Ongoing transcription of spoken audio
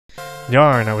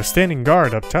Yarn, I was standing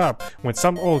guard up top when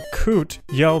some old coot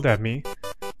yelled at me.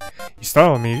 He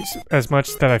startled me as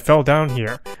much that I fell down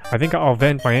here. I think I'll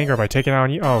vent my anger by taking it out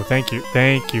on you. Oh, thank you.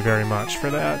 Thank you very much for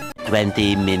that.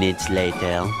 20 minutes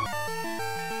later.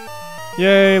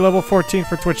 Yay, level 14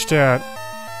 for Twitch chat.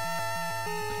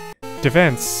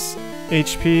 Defense,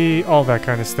 HP, all that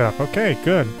kind of stuff. Okay,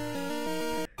 good.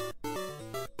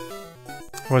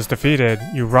 Was defeated,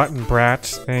 you rotten brat.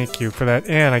 Thank you for that.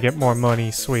 And I get more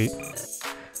money. Sweet.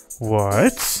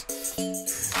 What?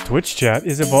 Twitch chat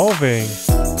is evolving.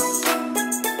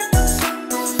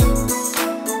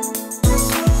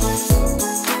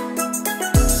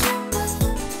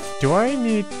 Do I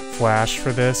need flash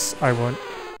for this? I want...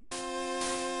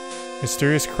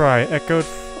 Mysterious cry echoed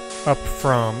up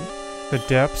from the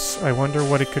depths. I wonder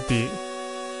what it could be.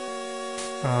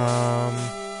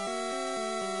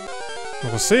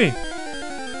 We'll see.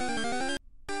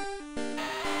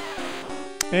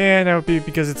 And that would be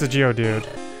because it's a Geodude.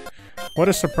 What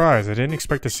a surprise. I didn't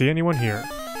expect to see anyone here.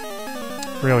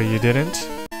 Really, you didn't?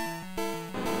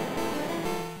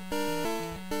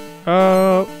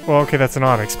 Well, okay, that's an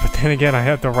Onyx, but then again, I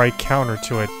had the right counter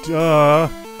to it. Duh.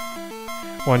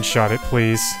 One-shot it,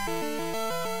 please.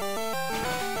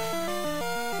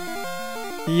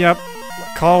 Yep,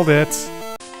 called it.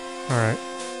 Alright,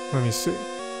 let me see.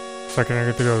 So I can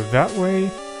either go that way,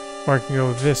 or I can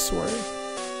go this way.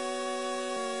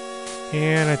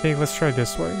 And I think let's try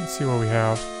this way and see what we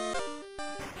have.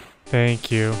 Thank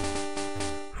you.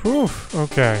 Whew,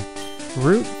 okay.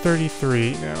 Route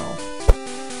 33 now.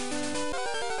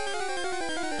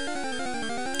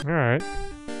 Alright.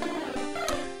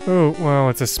 Oh, well,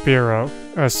 it's a Spearow.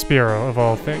 A Spearow, of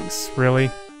all things. Really?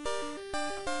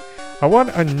 I want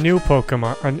a new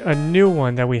Pokemon, a new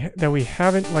one that we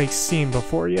haven't, like, seen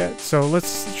before yet. So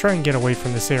let's try and get away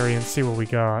from this area and see what we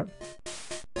got.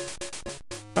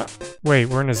 Wait,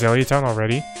 we're in Azalea Town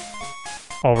already?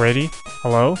 Already?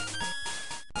 Hello?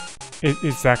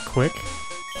 Is that quick?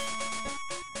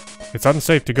 It's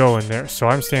unsafe to go in there, so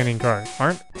I'm standing guard.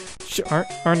 Aren't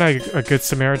I a good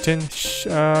Samaritan?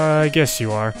 I guess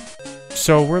you are.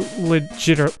 So we're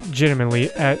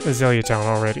legitimately at Azalea Town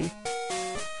already.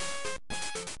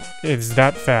 It's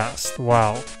that fast.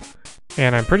 Wow.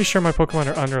 And I'm pretty sure my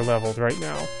Pokemon are under-leveled right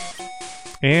now.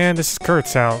 And this is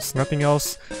Kurt's house. Nothing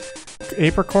else.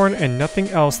 Apricorn and nothing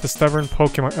else. The stubborn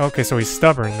Pokemon. Okay, so he's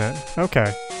stubborn then.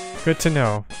 Okay. Good to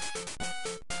know.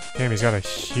 Damn, he's got a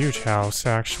huge house,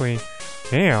 actually.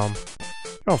 Damn.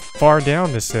 How far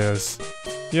down this is.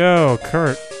 Yo,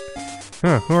 Kurt.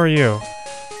 Huh, who are you?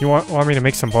 You want me to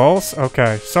make some balls?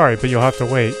 Okay, sorry, but you'll have to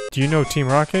wait. Do you know Team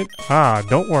Rocket? Ah,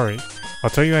 don't worry. I'll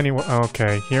tell you anyway.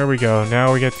 Okay, here we go.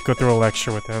 Now we get to go through a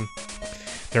lecture with him.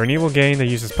 They're an evil gang that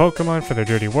uses Pokemon for their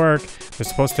dirty work. They're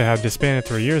supposed to have disbanded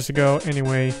 3 years ago.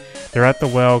 Anyway, they're at the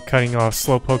well cutting off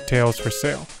Slowpoke tails for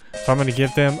sale. So I'm going to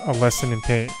give them a lesson in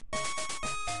pain.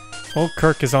 Old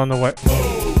Kirk is on the way.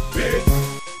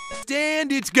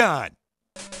 And it's gone.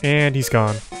 And he's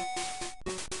gone.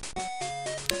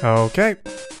 Okay.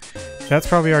 That's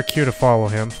probably our cue to follow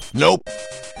him. Nope.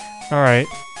 Alright.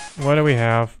 What do we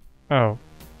have? Oh.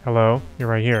 Hello. You're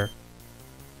right here.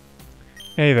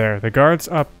 Hey there. The guards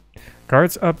up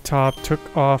top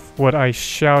took off what I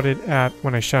shouted at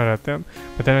when I shouted at them.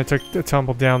 But then I took a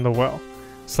tumble down the well.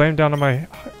 Slammed down on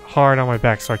hard on my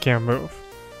back so I can't move.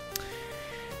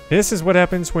 This is what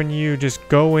happens when you just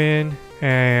go in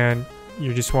and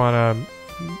you just want to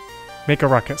make a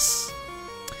ruckus.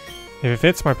 If it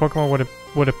fits, my Pokemon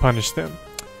would have punished them.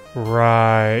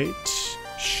 Right.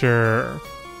 Sure.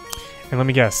 And let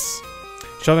me guess.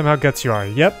 Show them how guts you are.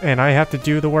 Yep, and I have to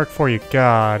do the work for you.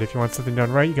 God, if you want something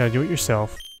done right, you gotta do it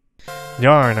yourself.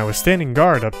 Yarn, I was standing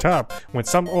guard up top when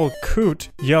some old coot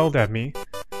yelled at me.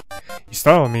 He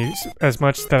startled me as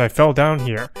much that I fell down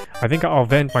here. I think I'll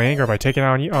vent my anger by taking it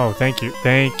out on you. Oh, thank you.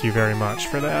 Thank you very much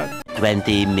for that.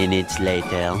 20 minutes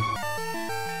later.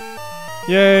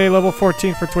 Yay, level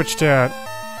 14 for Twitch chat.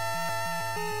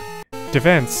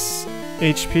 Defense,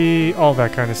 HP, all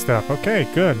that kind of stuff. Okay,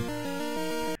 good.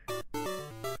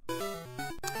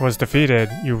 Was defeated,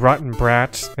 you rotten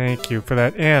brat. Thank you for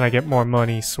that. And I get more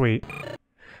money. Sweet.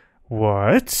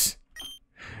 What?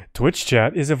 Twitch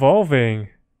chat is evolving.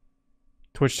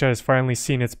 Twitch chat has finally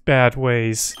seen its bad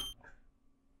ways.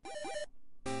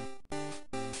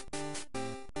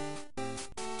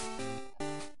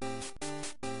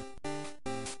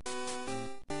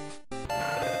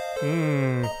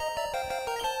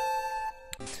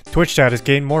 Twitch chat has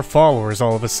gained more followers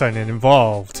all of a sudden and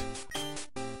evolved.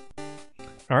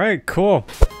 Alright, cool.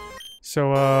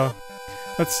 So,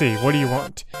 let's see. What do you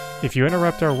want? If you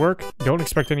interrupt our work, don't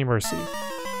expect any mercy.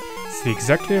 It's the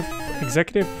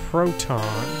executive Proton.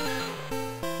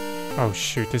 Oh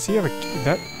shoot, does he have a...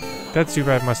 That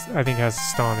Zubat must, I think, has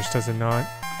Astonish, does it not?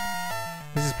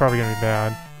 This is probably gonna be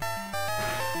bad.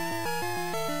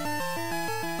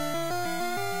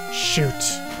 Shoot!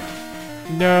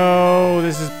 No,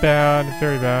 this is bad,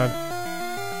 very bad.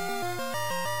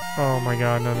 Oh my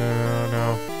god, no, no, no, no,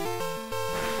 no.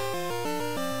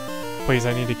 Please,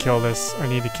 I need to kill this. I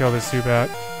need to kill this Zubat.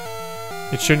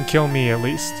 It shouldn't kill me, at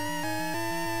least.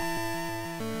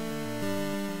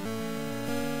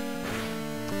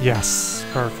 Yes,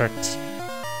 perfect.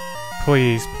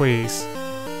 Please, please.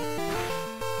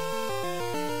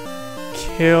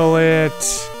 Kill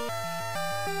it!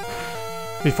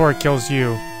 Before it kills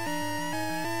you.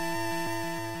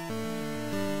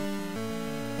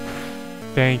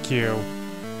 Thank you.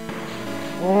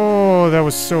 Oh, that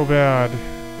was so bad.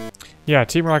 Yeah,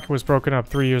 Team Rocket was broken up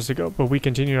 3 years ago, but we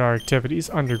continued our activities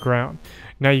underground.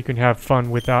 Now you can have fun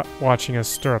without watching us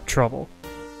stir up trouble.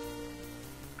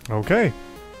 Okay.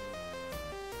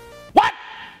 What?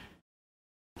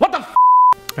 What the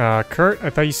f? Kurt, I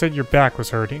thought you said your back was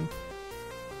hurting.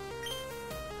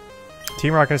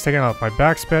 Team Rocket is taking off. My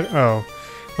back's bad. Oh,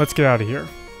 let's get out of here.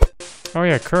 Oh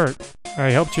yeah, Kurt, I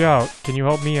helped you out. Can you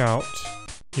help me out?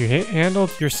 You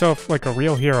handled yourself like a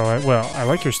real hero. Well, I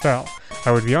like your style.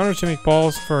 I would be honored to make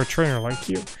balls for a trainer like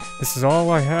you. This is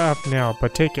all I have now,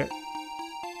 but take it.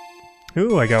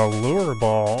 Ooh, I got a lure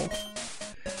ball.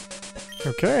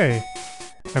 Okay.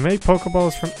 I make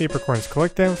Pokeballs from apricorns.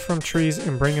 Collect them from trees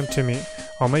and bring them to me.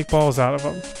 I'll make balls out of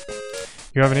them.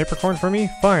 You have an apricorn for me?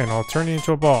 Fine, I'll turn it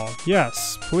into a ball.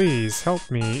 Yes, please, help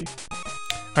me.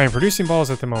 I am producing balls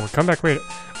at the moment. Come back later.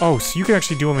 Oh, so you can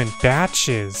actually do them in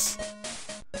batches.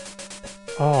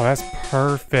 Oh, that's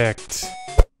perfect.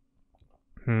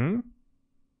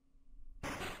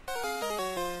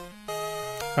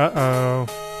 Uh-oh.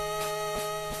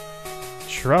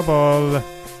 Trouble.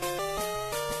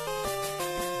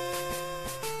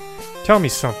 Tell me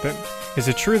something. Is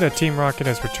it true that Team Rocket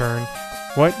has returned?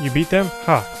 What? You beat them?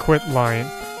 Ha! Quit lying.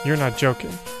 You're not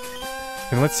joking.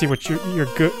 And let's see what you're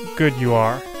good you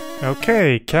are.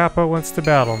 Okay, Kappa wants to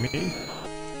battle me.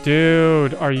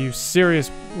 Dude, are you serious,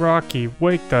 Rocky?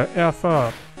 Wake the F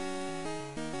up.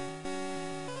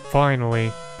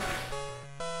 Finally.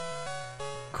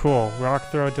 Cool. Rock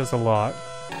Throw does a lot.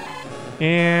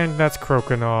 And that's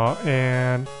Croconaw,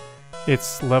 and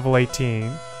it's level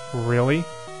 18. Really?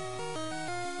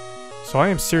 So I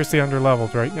am seriously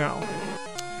underleveled right now.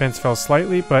 Fence fell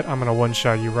slightly, but I'm gonna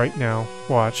one-shot you right now.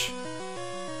 Watch.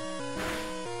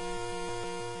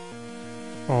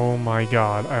 Oh my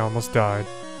god, I almost died.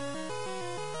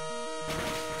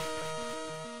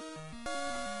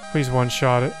 Please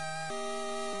one-shot it.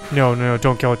 No, no, no,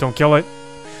 don't kill it, don't kill it!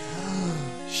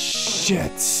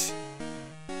 Shit!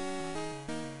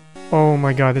 Oh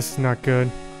my god, this is not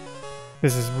good.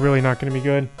 This is really not gonna be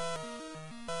good.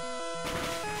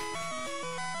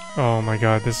 Oh my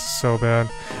god, this is so bad.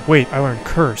 Wait, I learned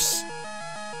Curse.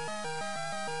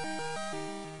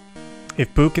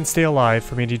 If Boo can stay alive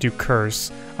for me to do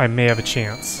Curse, I may have a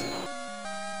chance.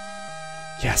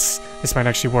 Yes, this might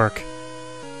actually work.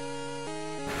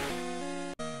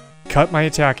 Cut my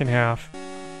attack in half.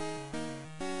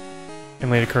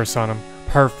 And laid a Curse on him.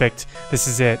 Perfect. This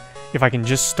is it. If I can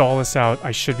just stall this out,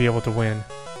 I should be able to win.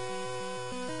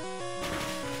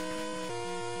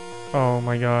 Oh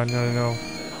my god, no, no, no.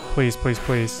 Please, please,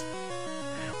 please.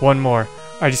 One more.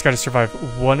 I just gotta survive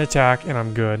one attack and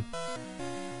I'm good.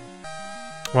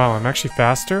 Wow, I'm actually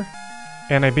faster?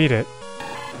 And I beat it.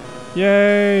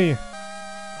 Yay!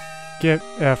 Get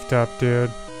effed up,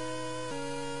 dude.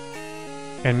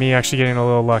 And me actually getting a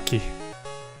little lucky.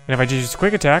 And if I just use a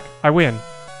quick attack, I win.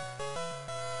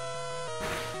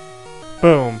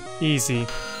 Boom. Easy.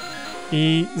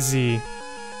 Easy.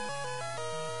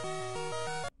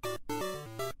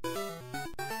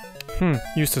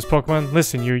 Useless Pokemon.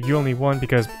 Listen, you only won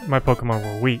because my Pokemon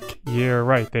were weak. Yeah,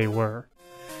 right, they were.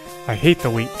 I hate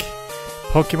the weak.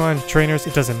 Pokemon, trainers,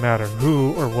 it doesn't matter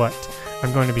who or what.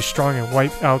 I'm going to be strong and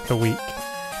wipe out the weak.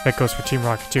 That goes for Team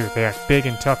Rocket too. They act big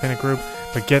and tough in a group,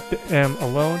 but get them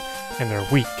alone, and they're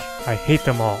weak. I hate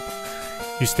them all.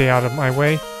 You stay out of my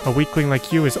way. A weakling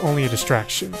like you is only a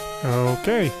distraction.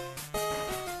 Okay.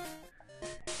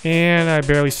 And I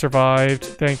barely survived,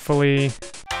 thankfully.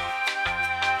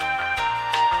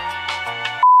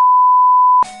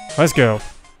 Let's go.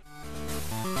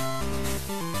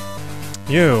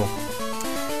 You.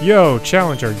 Yo,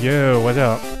 Challenger. Yo, what's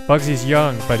up? Bugsy's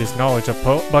young, but his knowledge of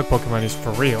bug Pokemon is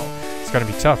for real. It's gonna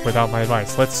be tough without my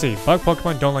advice. Let's see. Bug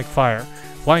Pokemon don't like fire.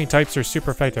 Flying types are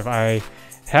super effective. I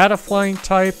had a flying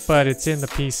type, but it's in the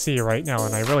PC right now,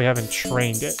 and I really haven't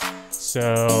trained it.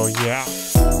 So, yeah.